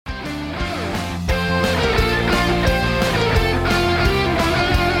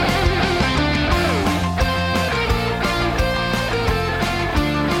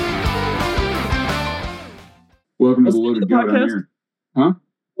the podcast? Huh?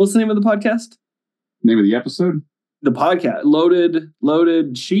 What's the name of the podcast? Name of the episode? The podcast.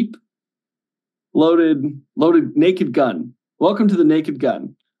 Loaded sheep. Loaded naked gun. Welcome to the Naked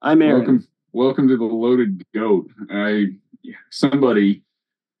Gun. I'm Aaron. Welcome to the Loaded Goat. Somebody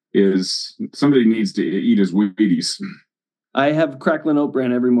needs to eat his Wheaties. I have Cracklin' Oat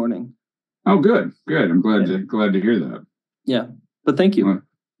Bran every morning. Oh, good. I'm glad to hear that. Yeah, but thank you.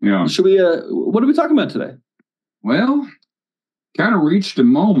 Yeah. Should we? What are we talking about today? Well, kind of reached a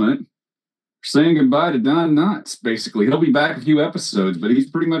moment saying goodbye to Don Knotts. Basically, he'll be back a few episodes, but he's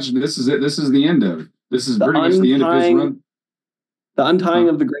pretty much this is it. This is the end of it. This is pretty much the end of his run. The untying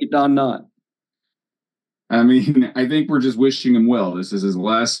of the great Don Knott. I mean, I think we're just wishing him well. This is his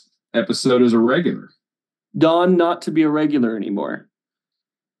last episode as a regular. Don not to be a regular anymore.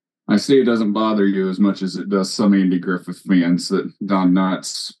 I see it doesn't bother you as much as it does some Andy Griffith fans that Don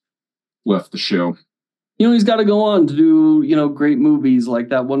Knotts left the show. You know, he's got to go on to do, great movies like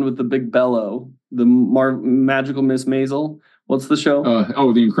that one with the big bellow, the Magical Miss Maisel. What's the show?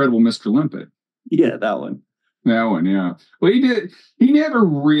 The Incredible Mr. Limpet. Yeah, that one. That one, yeah. Well, he never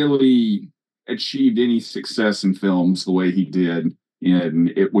really achieved any success in films the way he did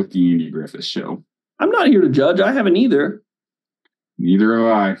with the Andy Griffith show. I'm not here to judge. I haven't either. Neither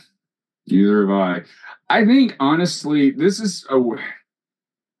have I. I think, honestly,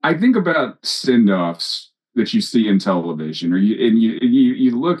 I think about send-offs that you see in television,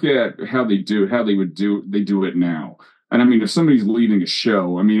 you look at how they do it now. And I mean, if somebody's leaving a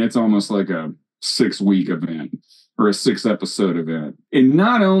show, I mean, it's almost like a 6-week event or a 6-episode event. And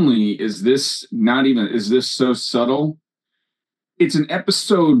not only is this so subtle, it's an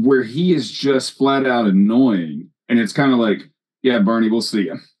episode where he is just flat out annoying. And it's kind of like, yeah, Barney, we'll see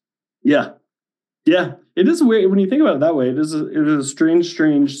you. Yeah. Yeah. It is weird when you think about it that way. It is a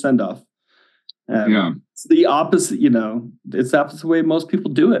strange send-off. Yeah. It's the opposite, it's the opposite way most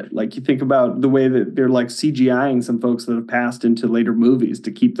people do it. Like you think about the way that they're like CGIing some folks that have passed into later movies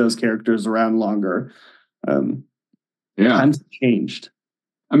to keep those characters around longer. Times have changed.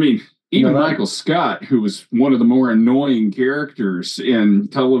 I mean, even Michael Scott, who was one of the more annoying characters in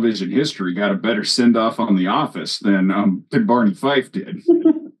television history, got a better send-off on The Office than Barney Fife did.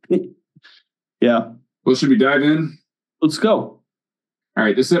 Yeah. Well, should we dive in? Let's go. All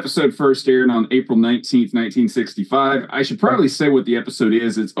right, this episode first aired on April 19th, 1965. I should probably say what the episode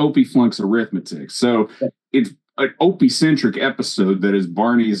is. It's Opie, Flunks, Arithmetic. So it's an Opie-centric episode that is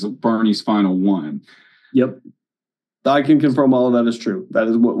Barney's final one. Yep. I can confirm all of that is true. That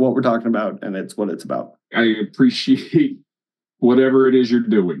is what we're talking about, and it's what it's about. I appreciate whatever it is you're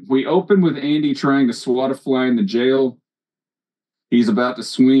doing. We open with Andy trying to swat a fly in the jail. He's about to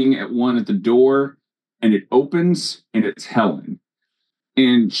swing at one at the door, and it opens, and it's Helen.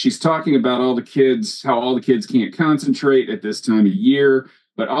 And she's talking about how all the kids can't concentrate at this time of year,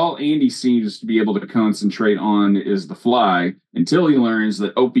 but all Andy seems to be able to concentrate on is the fly until he learns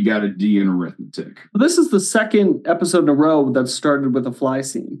that Opie got a D in arithmetic. This is the second episode in a row that started with a fly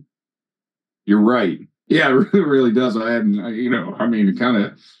scene. You're right. Yeah, it really does. It kind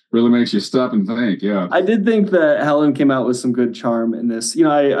of really makes you stop and think. Yeah. I did think that Helen came out with some good charm in this.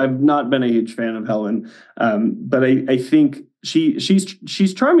 I've not been a huge fan of Helen, but I think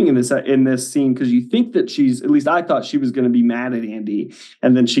she's charming in this scene because you think that at least I thought she was going to be mad at Andy,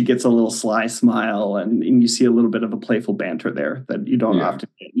 and then she gets a little sly smile and you see a little bit of a playful banter there that you don't often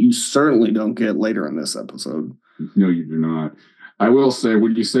get. You certainly don't get later in this episode. No, you do not. I will say,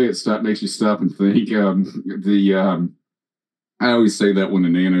 when you say it makes you stop and think, I always say that when a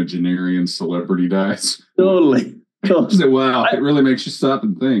nanogenarian celebrity dies. Totally. Wow, it really makes you stop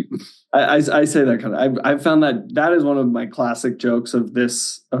and think. I say that kind of. I've found that is one of my classic jokes of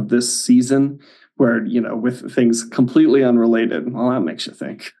this season, where with things completely unrelated. Well, that makes you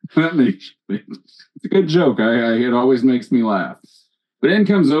think. That makes you think. It's a good joke. It always makes me laugh. But in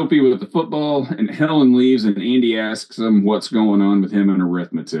comes Opie with the football, and Helen leaves, and Andy asks him what's going on with him in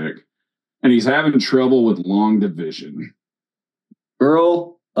arithmetic, and he's having trouble with long division.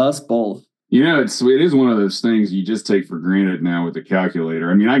 Girl, us both. It is one of those things you just take for granted now with the calculator.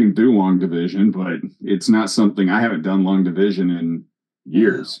 I mean, I can do long division, but it's not something I haven't done long division in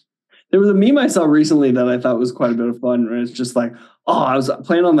years. There was a meme I saw recently that I thought was quite a bit of fun. And it's just like, I was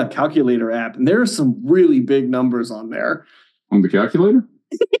playing on the calculator app, and there are some really big numbers on there. On the calculator?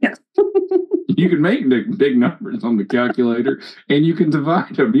 Yeah. You can make big numbers on the calculator, and you can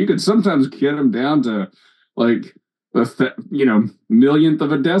divide them. You can sometimes get them down to like millionth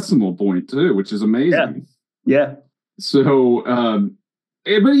of a decimal point too, which is amazing. Yeah. So,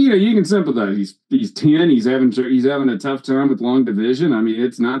 but you can sympathize. He's 10. He's having a tough time with long division. I mean,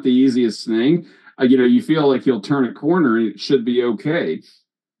 it's not the easiest thing. you feel like he'll turn a corner and it should be okay.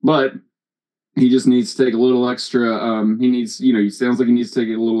 But he just needs to take a little extra. He sounds like he needs to take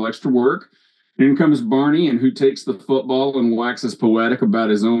a little extra work. And in comes Barney, and who takes the football and waxes poetic about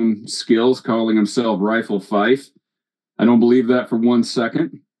his own skills, calling himself Rifle Fife. I don't believe that for 1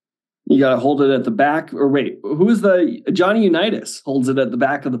 second. You got to hold it at the back. Or wait, who is the Johnny Unitas holds it at the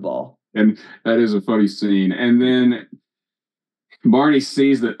back of the ball? And that is a funny scene. And then Barney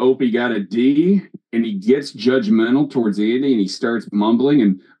sees that Opie got a D, and he gets judgmental towards Andy, and he starts mumbling.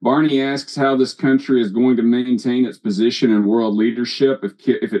 And Barney asks how this country is going to maintain its position in world leadership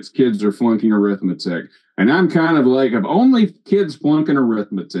if its kids are flunking arithmetic. And I'm kind of like, if only kids flunking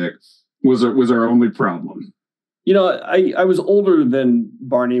arithmetic was our only problem. I was older than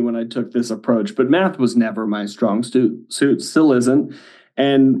Barney when I took this approach, but math was never my strong suit, still isn't.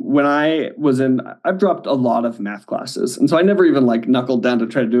 And when I've dropped a lot of math classes. And so I never even knuckled down to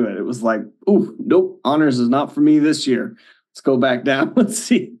try to do it. It was like, ooh, nope, honors is not for me this year. Let's go back down. Let's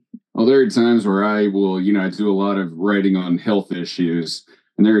see. Well, there are times where I will, I do a lot of writing on health issues.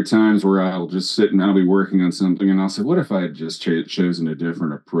 And there are times where I'll just sit and I'll be working on something and I'll say, what if I had just chosen a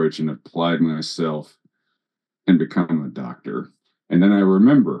different approach and applied myself and become a doctor? And then I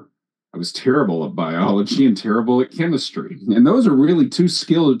remember I was terrible at biology and terrible at chemistry. And those are really two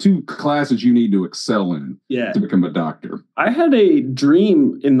classes you need to excel in to become a doctor. I had a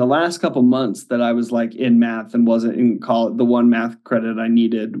dream in the last couple months that I was in math and wasn't in college, the one math credit I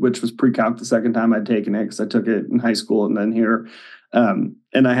needed, which was pre-calc the second time I'd taken it because I took it in high school and then here. And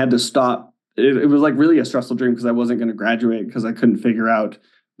I had to stop. It was really a stressful dream because I wasn't going to graduate because I couldn't figure out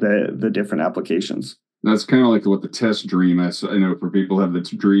the different applications. That's kind of like what the test dream is. I know for people who have the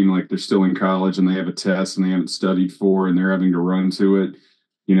dream like they're still in college and they have a test and they haven't studied for and they're having to run to it.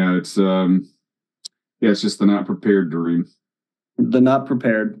 It's it's just the not prepared dream. The not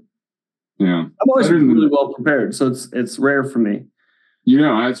prepared. Yeah. I'm always really well prepared, so it's rare for me.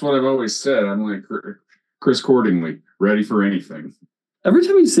 That's what I've always said. I'm like Chris Cordingley, ready for anything. Every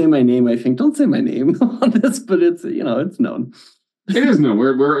time you say my name, I think, don't say my name on this, but it's it's known. It is no,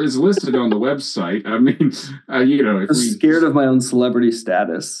 where it's listed on the website. I mean, if I'm scared of my own celebrity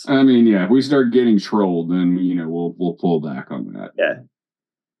status. I mean, yeah, if we start getting trolled, then we'll pull back on that. Yeah.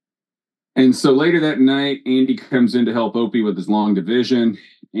 And so later that night, Andy comes in to help Opie with his long division,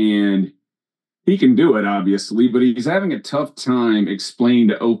 and he can do it, obviously, but he's having a tough time explaining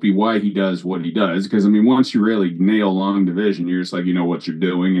to Opie why he does what he does. Because once you really nail long division, you're just like, what you're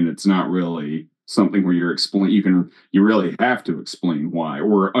doing, and it's not really something where you really have to explain why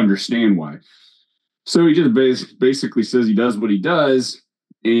or understand why. So he just basically says he does what he does,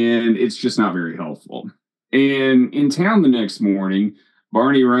 and it's just not very helpful. And in town the next morning,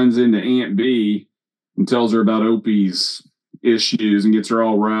 Barney runs into Aunt B and tells her about Opie's issues and gets her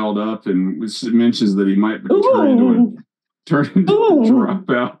all riled up and mentions that he might turn into a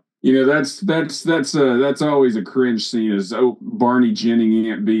dropout. That's always a cringe scene is Barney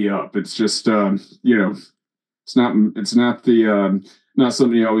ginning Aunt B up. It's just it's not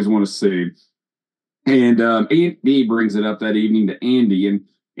something you always want to see. And Aunt B brings it up that evening to Andy, and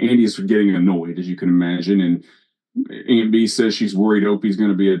Andy's getting annoyed, as you can imagine. And Aunt B says she's worried Opie's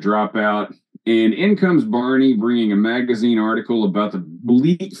going to be a dropout. And in comes Barney bringing a magazine article about the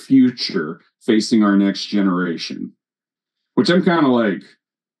bleak future facing our next generation, which I'm kind of like,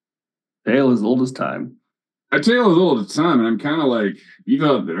 tale as old as time. A tale as old as time, and I'm kind of like,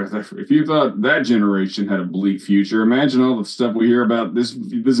 if you thought that generation had a bleak future, imagine all the stuff we hear about this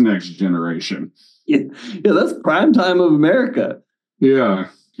next generation. Yeah, that's prime time of America. Yeah,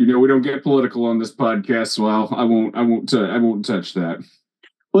 we don't get political on this podcast, so I won't touch that.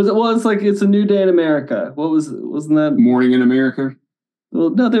 It's a new day in America. Wasn't that Morning in America? Well,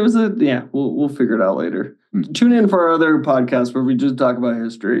 no, there was we'll figure it out later. Tune in for our other podcast where we just talk about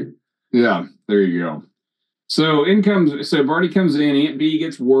history. Yeah, there you go. So Barney comes in, Aunt B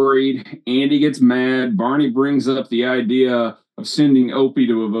gets worried, Andy gets mad, Barney brings up the idea of sending Opie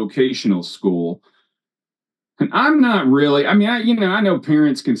to a vocational school. And I'm not really, I know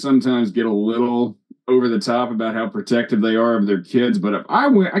parents can sometimes get a little over the top about how protective they are of their kids, but if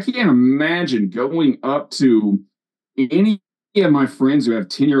I can't imagine going up to any of my friends who have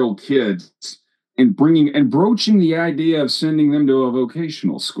 10-year-old kids and broaching the idea of sending them to a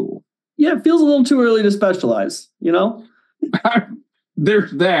vocational school. Yeah, it feels a little too early to specialize, There's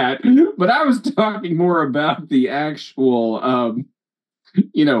that, but I was talking more about the actual,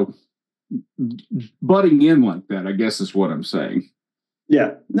 butting in like that, I guess is what I'm saying.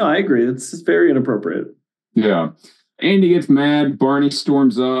 Yeah, no, I agree. It's very inappropriate. Yeah. Andy gets mad, Barney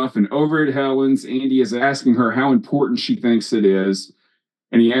storms off, and over at Helen's, Andy is asking her how important she thinks it is.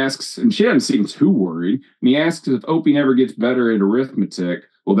 And he asks, and she doesn't seem too worried. And he asks if Opie never gets better at arithmetic,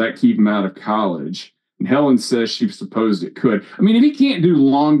 will that keep him out of college? And Helen says she supposed it could. I mean, if he can't do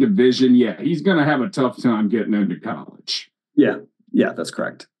long division, yeah, he's going to have a tough time getting into college. Yeah, that's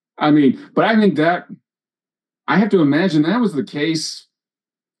correct. I mean, but I think that, I have to imagine that was the case,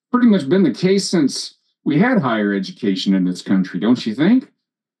 pretty much been the case since we had higher education in this country, don't you think?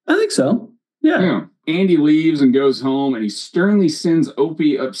 I think so. Yeah. Andy leaves and goes home, and he sternly sends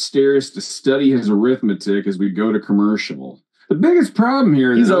Opie upstairs to study his arithmetic as we go to commercial. The biggest problem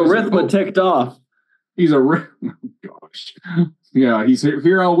here is he's arithmetic off. He's oh gosh. Yeah, he's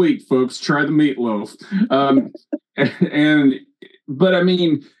here all week, folks. Try the meatloaf. But I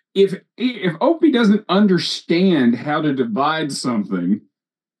mean, if Opie doesn't understand how to divide something,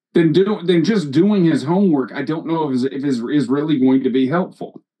 then just doing his homework, I don't know if is really going to be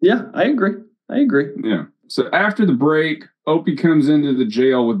helpful. Yeah, I agree. Yeah. So after the break, Opie comes into the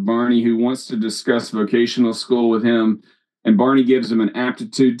jail with Barney, who wants to discuss vocational school with him. And Barney gives him an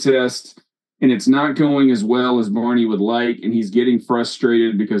aptitude test. And it's not going as well as Barney would like. And he's getting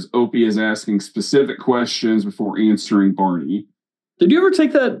frustrated because Opie is asking specific questions before answering Barney. Did you ever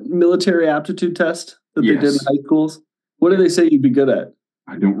take that military aptitude test that they did in high schools? What did they say you'd be good at?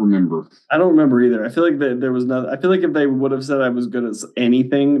 I don't remember. I don't remember either. I feel like there was nothing. I feel like if they would have said I was good at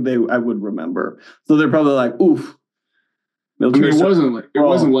anything, I would remember. So they're probably like, "Oof." I mean, it wasn't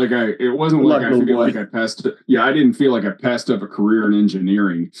like I feel like I passed. Yeah, I didn't feel like I passed up a career in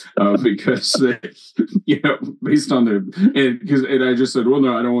engineering because they, based on and I just said, well,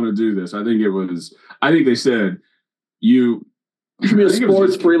 no, I don't want to do this. I think they said you should be a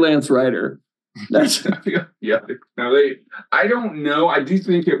sports freelance writer. That's yeah. Now I don't know. I do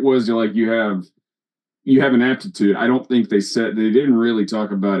think it was like you have an aptitude. I don't think they didn't really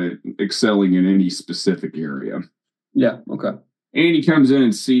talk about it excelling in any specific area. Yeah. Okay. Andy comes in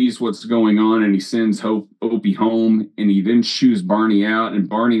and sees what's going on, and he sends Opie home, and he then shoos Barney out, and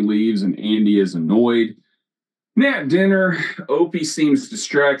Barney leaves, and Andy is annoyed. And at dinner, Opie seems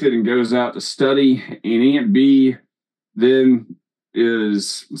distracted and goes out to study, and Aunt B then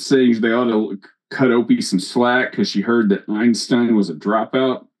is saying they ought to cut Opie some slack because she heard that Einstein was a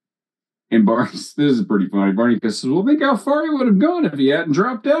dropout. And Barney, this is pretty funny. Barney says, well, think how far he would have gone if he hadn't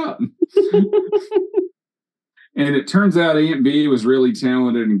dropped out. And it turns out Aunt B was really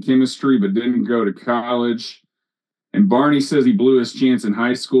talented in chemistry, but didn't go to college. And Barney says he blew his chance in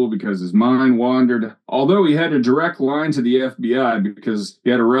high school because his mind wandered, although he had a direct line to the FBI because he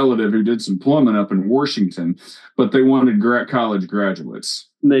had a relative who did some plumbing up in Washington, but they wanted college graduates.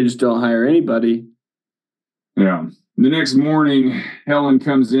 They just don't hire anybody. Yeah. The next morning, Helen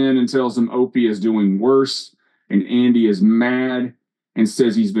comes in and tells him Opie is doing worse, and Andy is mad and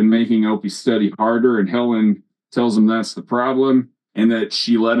says he's been making Opie study harder, and Helen tells him that's the problem and that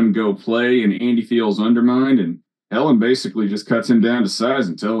she let him go play, and Andy feels undermined, and Helen basically just cuts him down to size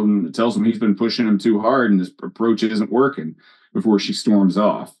and tells him he's been pushing him too hard and this approach isn't working before she storms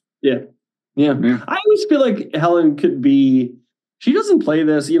off. Yeah. I always feel like Helen could be, she doesn't play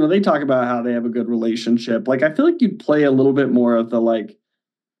this, they talk about how they have a good relationship. Like, I feel like you'd play a little bit more of the, like,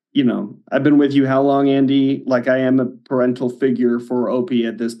 I've been with you how long, Andy? Like, I am a parental figure for Opie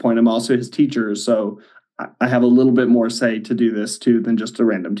at this point. I'm also his teacher. So I have a little bit more say to do this too than just a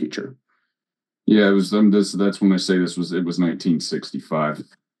random teacher. Yeah, it was that's when I say it was 1965.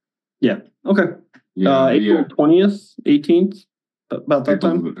 Yeah. Okay. Yeah, April 20th, 18th, about that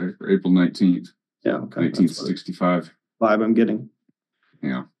time. April 19th. Yeah. Okay. 1965. Vibe I'm getting.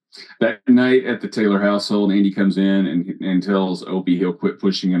 Yeah. That night at the Taylor household, Andy comes in and tells Opie he'll quit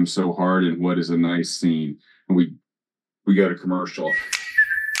pushing him so hard, and what is a nice scene. And we go to commercial.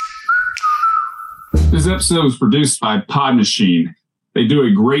 This episode was produced by Pod Machine. They do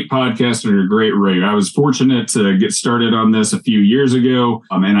a great podcast at a great rate. I was fortunate to get started on this a few years ago,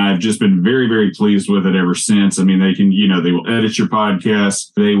 and I've just been very, very pleased with it ever since. I mean, they will edit your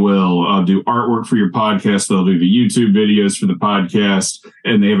podcast. They will do artwork for your podcast. They'll do the YouTube videos for the podcast,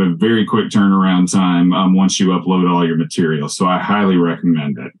 and they have a very quick turnaround time once you upload all your material. So I highly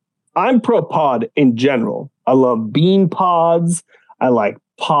recommend it. I'm pro pod in general. I love bean pods. I like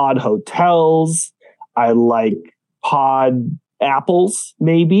pod hotels. I like pod apples,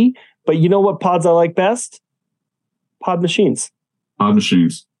 maybe. But you know what pods I like best? Pod machines. Pod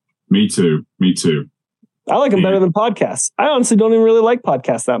machines. Me too. I like them better than podcasts. I honestly don't even really like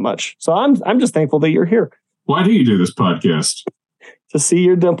podcasts that much. So I'm just thankful that you're here. Why do you do this podcast? To see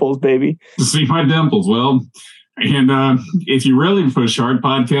your dimples, baby. To see my dimples. Well, And if you really push hard,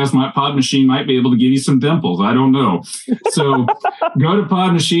 Pod Machine might be able to give you some dimples. I don't know. So go to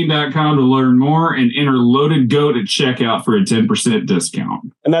podmachine.com to learn more and enter Loaded Goat at checkout for a 10%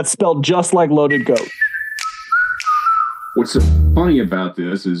 discount. And that's spelled just like Loaded Goat. What's so funny about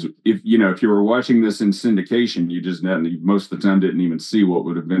this is if you were watching this in syndication, you just most of the time didn't even see what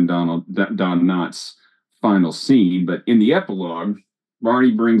would have been Don Knotts' final scene. But in the epilogue,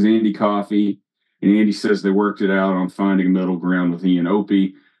 Barney brings Andy coffee, and Andy says they worked it out on finding a middle ground with he and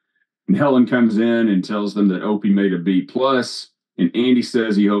Opie. And Helen comes in and tells them that Opie made a B+, and Andy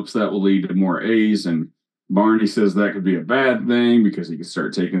says he hopes that will lead to more A's, and Barney says that could be a bad thing because he could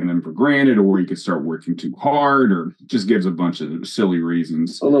start taking them for granted, or he could start working too hard, or just gives a bunch of silly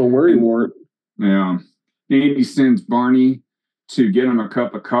reasons. A little worrywart. Yeah. Andy sends Barney to get him a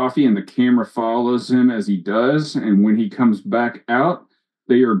cup of coffee, and the camera follows him as he does. And when he comes back out,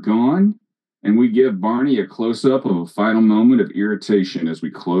 they are gone. And we give Barney a close-up of a final moment of irritation as we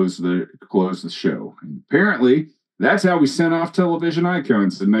close the show. And apparently, that's how we sent off television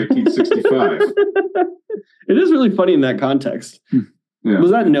icons in 1965. It is really funny in that context. Yeah. Was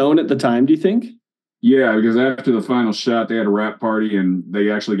that known at the time, do you think? Yeah, because after the final shot, they had a wrap party, and they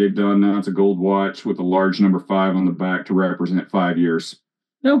actually gave Don Knotts a gold watch with a large number 5 on the back to represent 5 years.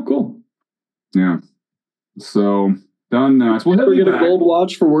 Oh, cool. Yeah. So, Don Knotts. Well, he'll get a gold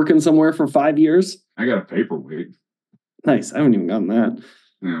watch for working somewhere for 5 years? I got a paperweight. Nice. I haven't even gotten that.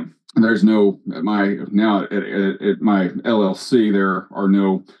 Yeah. There's no, at my LLC,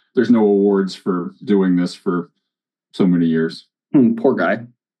 there's no awards for doing this for so many years. Poor guy.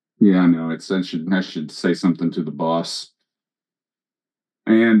 Yeah, I know. I should say something to the boss.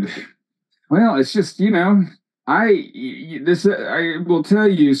 And well, it's just, I will tell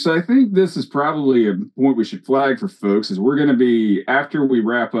you. So I think this is probably a point we should flag for folks is we're going to be, after we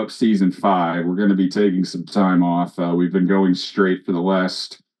wrap up season 5, we're going to be taking some time off. We've been going straight for the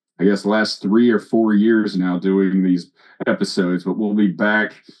last 3 or 4 years now doing these episodes, but we'll be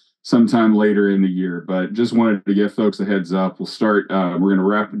back sometime later in the year. But just wanted to give folks a heads up. We'll start, we're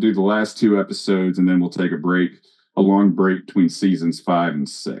going to do the last 2 episodes, and then we'll take a long break between seasons 5 and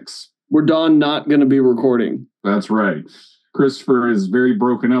 6. We're not going to be recording. That's right. Christopher is very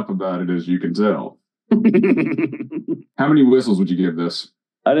broken up about it, as you can tell. How many whistles would you give this?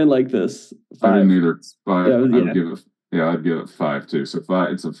 I didn't like this. 5. I didn't either. 5. Yeah, I'd give it 5 too. So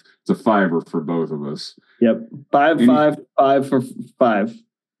 5. It's a 5er for both of us. Yep. 5 for 5.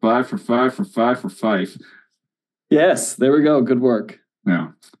 5 for 5 for 5 for 5. Yes, there we go. Good work. Yeah.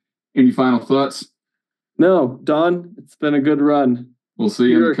 Any final thoughts? No, Don. It's been a good run. We'll see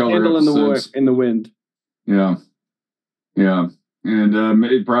you in the color episodes. in the wind. Yeah.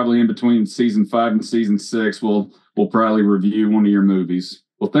 And probably in between season 5 and season 6, we'll probably review one of your movies.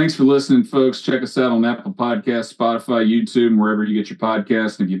 Well, thanks for listening, folks. Check us out on Apple Podcasts, Spotify, YouTube, and wherever you get your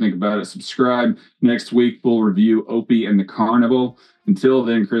podcasts. And if you think about it, subscribe. Next week, we'll review Opie and the Carnival. Until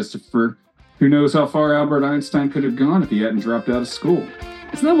then, Christopher, who knows how far Albert Einstein could have gone if he hadn't dropped out of school?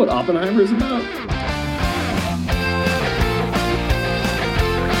 Isn't that what Oppenheimer is about?